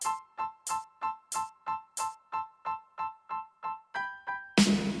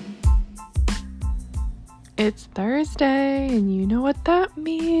It's Thursday, and you know what that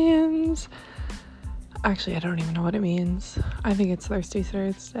means. Actually, I don't even know what it means. I think it's Thirsty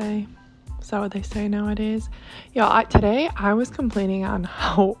Thursday. Is that what they say nowadays? Today I was complaining on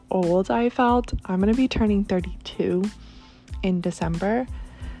how old I felt. I'm going to be turning 32 in December.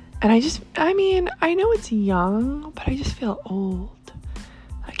 And I know it's young, but I just feel old.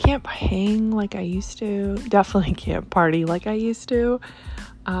 I can't hang like I used to. Definitely can't party like I used to.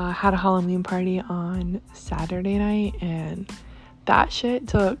 Had a Halloween party on Saturday night, and that shit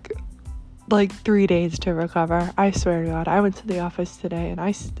took like 3 days to recover. I swear to God, I went to the office today and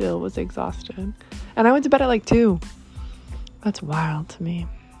I still was exhausted. And I went to bed at like 2. That's wild to me.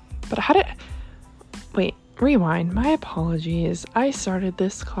 But rewind. My apologies. I started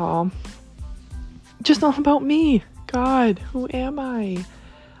this call just all about me. God, who am I?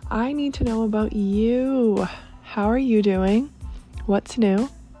 I need to know about you. How are you doing? What's new?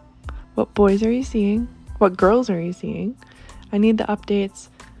 What boys are you seeing? What girls are you seeing? I need the updates.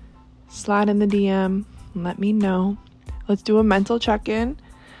 Slide in the DM. Let me know. Let's do a mental check-in.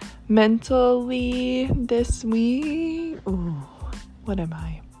 Mentally this week. Ooh, what am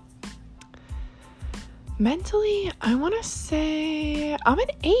I? Mentally, I want to say I'm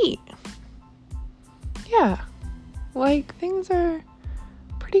an 8. Yeah. Like, things are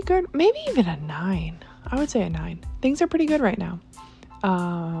pretty good. Maybe even a 9. I would say a 9. Things are pretty good right now.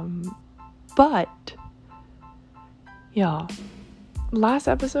 But y'all, last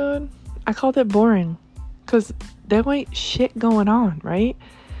episode I called it boring because there ain't shit going on, right?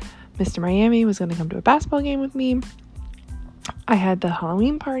 Mr. Miami was gonna come to a basketball game with me. I had the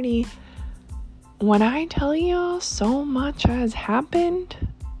Halloween party. When I tell y'all so much has happened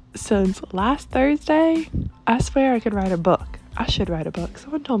since last Thursday, I swear I could write a book. I should write a book.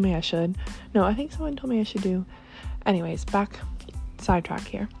 Someone told me I should. No, I think someone told me I should do. Anyways, sidetrack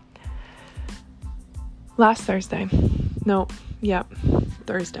here. Last Thursday.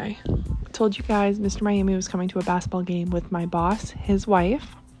 Thursday. I told you guys Mr. Miami was coming to a basketball game with my boss, his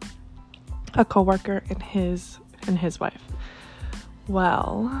wife, a coworker, and his wife.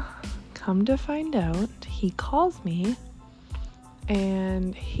 Well, come to find out, he calls me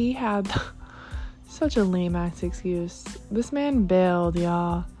and he had such a lame ass excuse. This man bailed,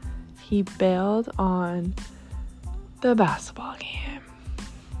 y'all. He bailed on the basketball game.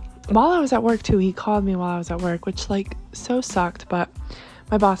 While I was at work too, he called me while I was at work, which so sucked, but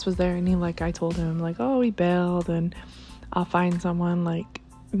my boss was there and I told him he bailed and I'll find someone.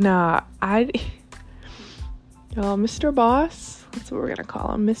 Mr. Boss, that's what we're gonna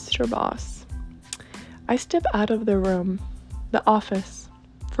call him, Mr. Boss. I step out of the office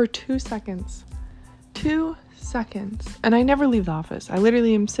for 2 seconds. 2 seconds. And I never leave the office. I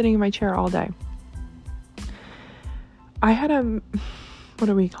literally am sitting in my chair all day. I had what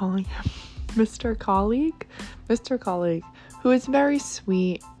are we calling him? Mr. Colleague, who is very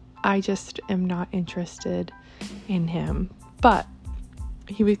sweet. I just am not interested in him. But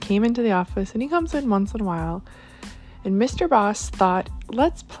he came into the office, and he comes in once in a while. And Mr. Boss thought,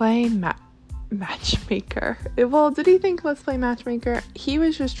 let's play matchmaker. Well, did he think let's play matchmaker? He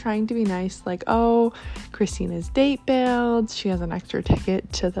was just trying to be nice, Christina's date bailed. She has an extra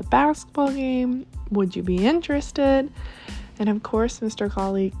ticket to the basketball game. Would you be interested? And of course, Mr.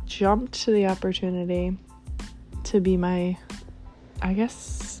 Colleague jumped to the opportunity to be my,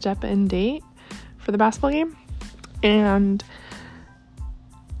 step-in date for the basketball game. And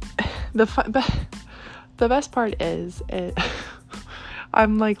the best part is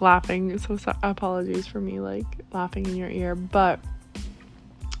I'm laughing, so apologies for me laughing in your ear, but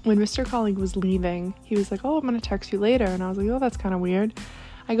when Mr. Colleague was leaving, he was like, I'm gonna text you later, and I was like, that's kind of weird.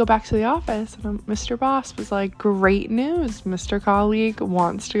 I go back to the office, and Mr. Boss was like, great news, Mr. Colleague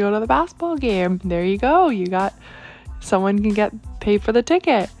wants to go to the basketball game. There you go, someone can pay for the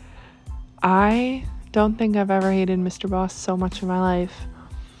ticket. I don't think I've ever hated Mr. Boss so much in my life.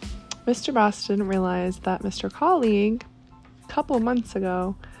 Mr. Boss didn't realize that Mr. Colleague couple months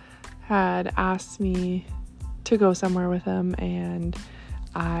ago had asked me to go somewhere with him, and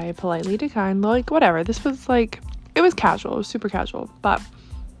I politely declined. Whatever, this was it was casual, it was super casual, but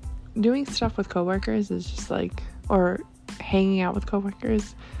doing stuff with coworkers is just or hanging out with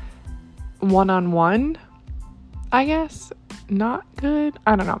coworkers one-on-one, I guess, not good.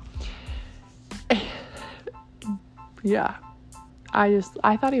 I don't know. Yeah, I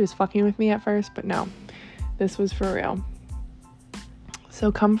thought he was fucking with me at first, but no, this was for real.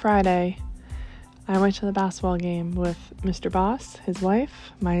 So come Friday, I went to the basketball game with Mr. Boss, his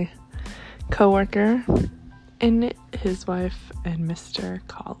wife, my coworker, and his wife, and Mr.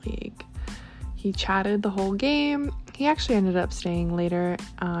 Colleague. He chatted the whole game. he actually ended up staying later.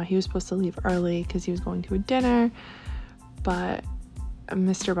 He was supposed to leave early because he was going to a dinner, but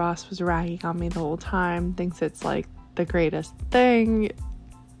Mr. Boss was ragging on me the whole time, thinks it's like the greatest thing.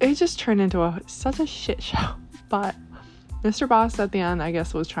 It just turned into such a shit show. But Mr. Boss at the end, I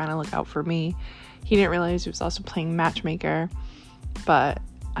guess, was trying to look out for me. He didn't realize he was also playing matchmaker, but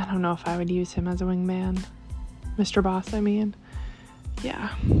I don't know if I would use him as a wingman. Mr. Boss, I mean.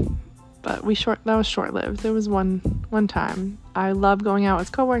 Yeah. But that was short-lived. It was one time. I love going out as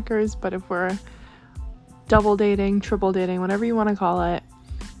coworkers, but if we're double dating, triple dating, whatever you want to call it,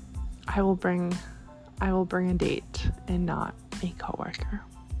 I will bring a date and not a coworker.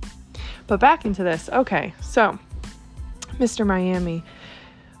 But back into this. Okay, so Mr. Miami.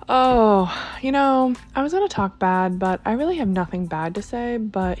 Oh, I was gonna talk bad, but I really have nothing bad to say,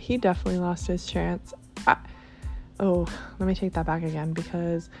 but he definitely lost his chance. Let me take that back again,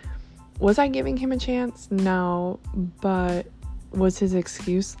 because was I giving him a chance? No, but was his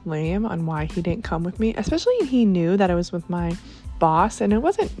excuse lame on why he didn't come with me? Especially he knew that I was with my boss, and it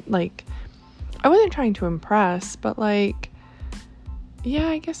wasn't like, I wasn't trying to impress, but like, yeah,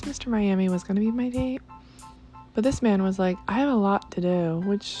 I guess Mr. Miami was gonna be my date. But this man was like, I have a lot to do,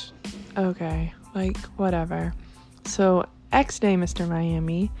 which, okay, like, whatever. So, X day, Mr.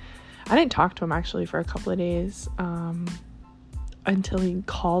 Miami. I didn't talk to him, actually, for a couple of days, until he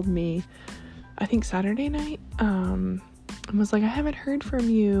called me, I think Saturday night, and was like, I haven't heard from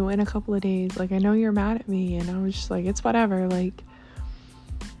you in a couple of days. Like, I know you're mad at me. And I was just like, it's whatever. Like,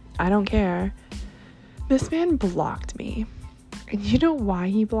 I don't care. This man blocked me. And you know why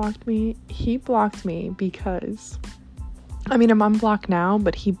he blocked me? He blocked me because, I'm unblocked now,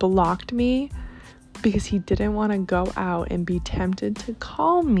 but he blocked me because he didn't want to go out and be tempted to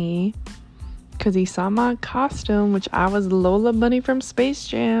call me because he saw my costume, which I was Lola Bunny from Space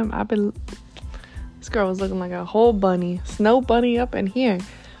Jam. This girl was looking like a whole bunny, snow bunny up in here.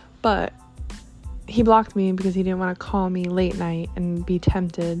 But he blocked me because he didn't want to call me late night and be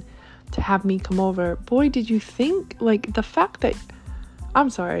tempted to have me come over. Boy, did you think, like, the fact that, I'm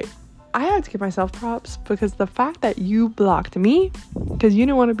sorry, I had to give myself props, because the fact that you blocked me because you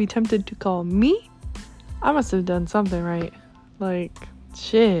didn't want to be tempted to call me, I must have done something right. Like,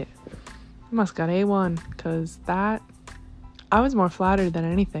 shit, I must got A1, because that, I was more flattered than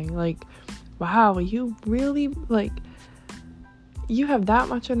anything. Like, wow, you really, like, you have that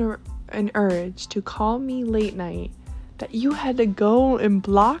much an urge to call me late night that you had to go and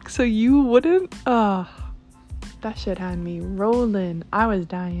block so you wouldn't? That shit had me rolling. I was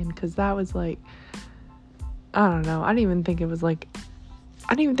dying, because that was like, I don't know. I didn't even think it was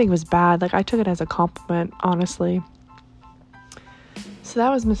bad. Like, I took it as a compliment, honestly. So that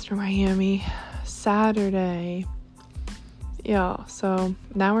was Mr. Miami. Saturday. Yeah, so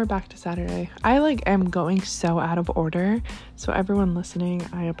now we're back to Saturday. I am going so out of order. So everyone listening,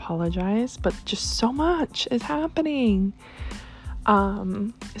 I apologize, but just so much is happening.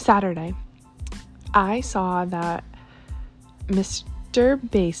 Saturday, I saw that Mr.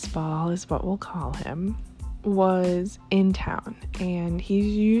 Baseball is what we'll call him, was in town, and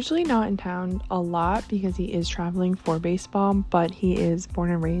he's usually not in town a lot because he is traveling for baseball, but he is born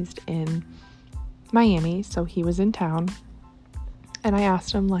and raised in Miami, so he was in town. And I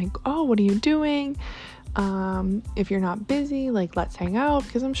asked him, like, oh, what are you doing? If you're not busy, like, let's hang out,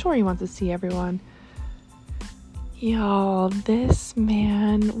 because I'm sure he wants to see everyone. Y'all, this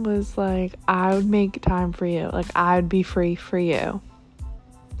man was like, I would make time for you. Like, I'd be free for you.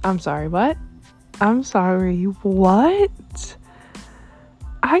 I'm sorry, what? I'm sorry, what?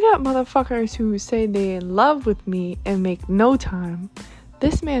 I got motherfuckers who say they in love with me and make no time.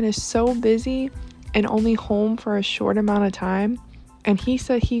 This man is so busy and only home for a short amount of time. And he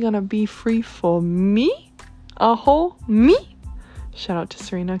said he gonna be free for me? A whole me? Shout out to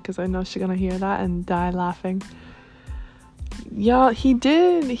Serena, because I know she's gonna hear that and die laughing. Y'all, he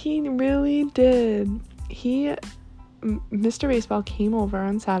did. He really did. Mr. Baseball came over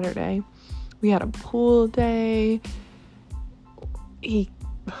on Saturday. We had a pool day.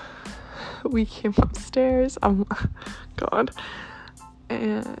 We came upstairs. God.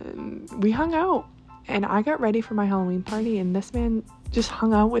 And we hung out. And I got ready for my Halloween party, and this man just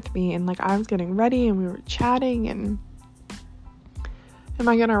hung out with me, and like, I was getting ready and we were chatting, and am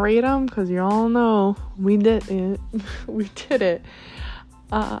I gonna rate him? Because you all know we did it. We did it.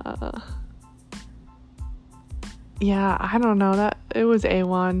 Yeah, I don't know, that it was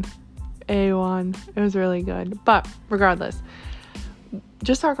A1. It was really good. But regardless,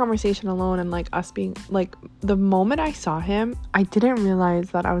 just our conversation alone and like us being like, the moment I saw him, I didn't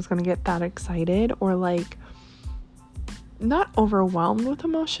realize that I was gonna get that excited or like not overwhelmed with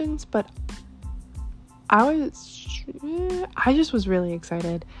emotions, but I just was really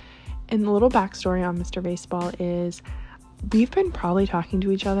excited. And the little backstory on Mr. Baseball is we've been probably talking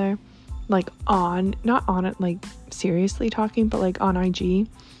to each other, like not on it, like seriously talking, but like on IG,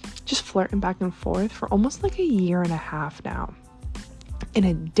 just flirting back and forth for almost like a year and a half now. And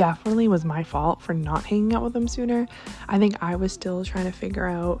it definitely was my fault for not hanging out with him sooner. I think I was still trying to figure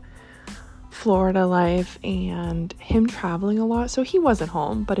out Florida life and him traveling a lot, so he wasn't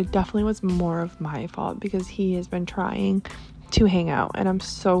home, but it definitely was more of my fault because he has been trying to hang out, and I'm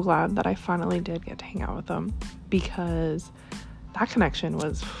so glad that I finally did get to hang out with him because that connection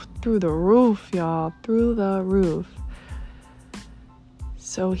was through the roof, y'all, through the roof.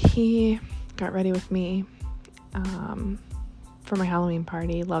 So he got ready with me for my Halloween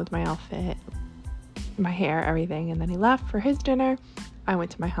party, loved my outfit, my hair, everything, and then he left for his dinner. I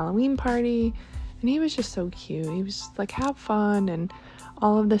went to my Halloween party, and he was just so cute. He was just like, have fun and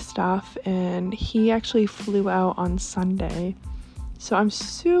all of this stuff, and he actually flew out on Sunday, so I'm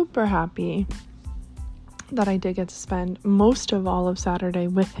super happy that I did get to spend most of all of Saturday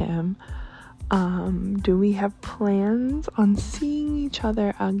with him. Do we have plans on seeing each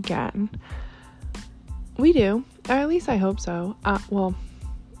other again? We do, or at least I hope so. Well,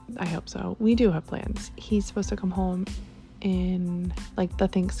 I hope so. We do have plans. He's supposed to come home in like the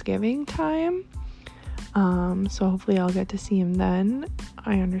Thanksgiving time, so hopefully I'll get to see him then.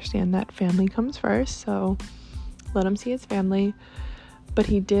 I understand that family comes first, so let him see his family. But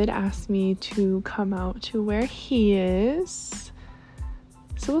he did ask me to come out to where he is,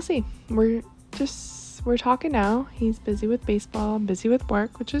 so we'll see. We're talking now. He's busy with baseball, busy with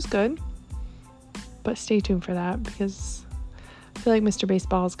work, which is good, but stay tuned for that because I feel like Mr.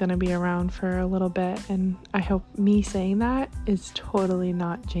 Baseball is going to be around for a little bit, and I hope me saying that is totally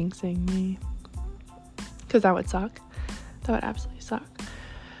not jinxing me, because that would suck. That would absolutely suck.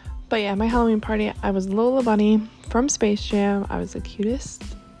 But yeah, my Halloween party, I was Lola Bunny from Space Jam. I was the cutest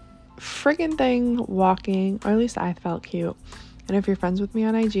friggin' thing walking, or at least I felt cute. And if you're friends with me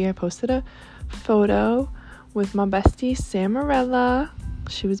on IG, I posted a photo with my bestie Samarella.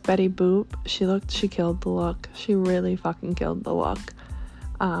 She was Betty Boop. She killed the look. She really fucking killed the look.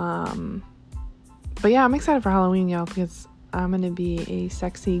 But yeah, I'm excited for Halloween, y'all, because I'm gonna be a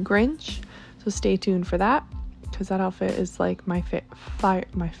sexy Grinch. So stay tuned for that, because that outfit is like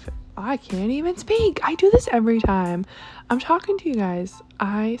I can't even speak. I do this every time I'm talking to you guys.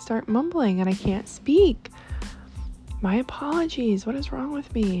 I start mumbling and I can't speak. My apologies. What is wrong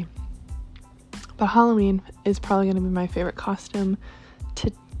with me? But Halloween is probably going to be my favorite costume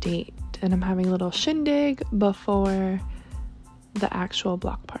to date. And I'm having a little shindig before the actual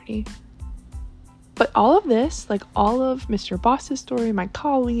block party. But all of this, like all of Mr. Boss's story, my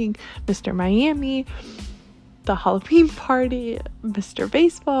colleague, Mr. Miami, the Halloween party, Mr.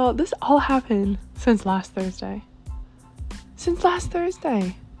 Baseball, this all happened since last Thursday.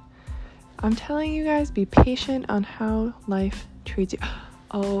 I'm telling you guys, be patient on how life treats you.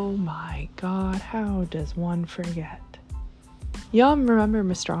 Oh my God, how does one forget? Y'all remember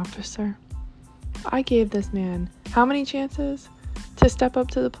Mr. Officer? I gave this man how many chances to step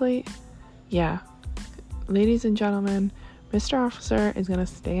up to the plate? Yeah. Ladies and gentlemen, Mr. Officer is gonna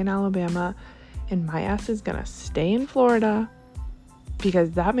stay in Alabama, and my ass is gonna stay in Florida,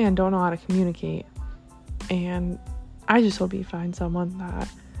 because that man don't know how to communicate. And I just hope he finds someone that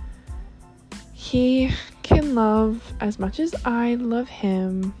he can love as much as I love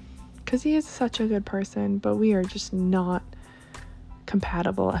him, because he is such a good person, but we are just not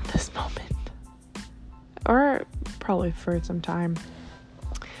compatible at this moment, or probably for some time.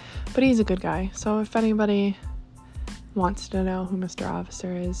 But he's a good guy, so if anybody wants to know who Mr.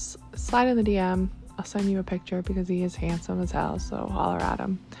 Officer is, slide in the DM. I'll send you a picture, because he is handsome as hell, so holler at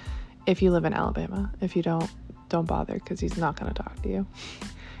him if you live in Alabama. If you don't bother, because he's not going to talk to you,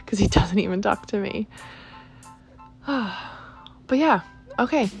 because he doesn't even talk to me. But yeah,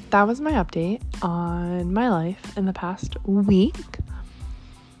 okay, that was my update on my life in the past week.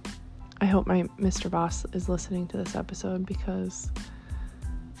 I hope my Mr. Boss is listening to this episode, because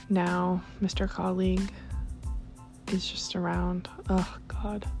now Mr. Colleague is just around. Oh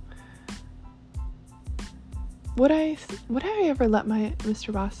God. Would I ever let my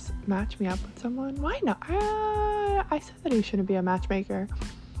Mr. Boss match me up with someone? Why not? I said that he shouldn't be a matchmaker.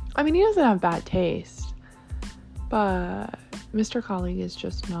 I mean, he doesn't have bad taste, but Mr. Colleague is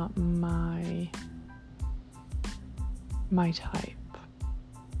just not my type.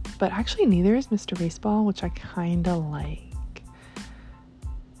 But actually, neither is Mr. Baseball, which I kind of like.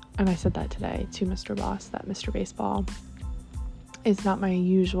 And I said that today to Mr. Boss, that Mr. Baseball is not my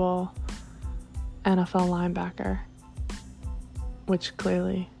usual NFL linebacker, which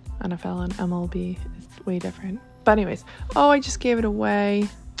clearly NFL and MLB is way different. But anyways, I just gave it away.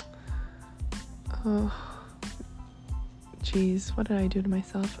 Oh, jeez, what did I do to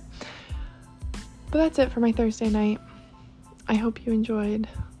myself? But that's it for my Thursday night. I hope you enjoyed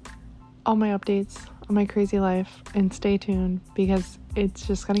all my updates on my crazy life, and stay tuned because it's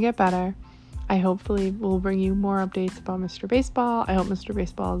just gonna get better. I hopefully will bring you more updates about Mr. Baseball. I hope Mr.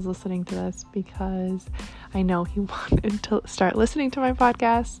 Baseball is listening to this because I know he wanted to start listening to my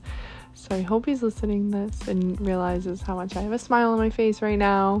podcast. So I hope he's listening to this and realizes how much I have a smile on my face right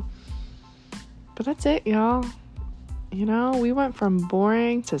now. But that's it, y'all. You know, we went from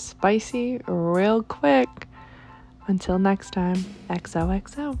boring to spicy real quick. Until next time,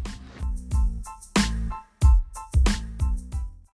 XOXO.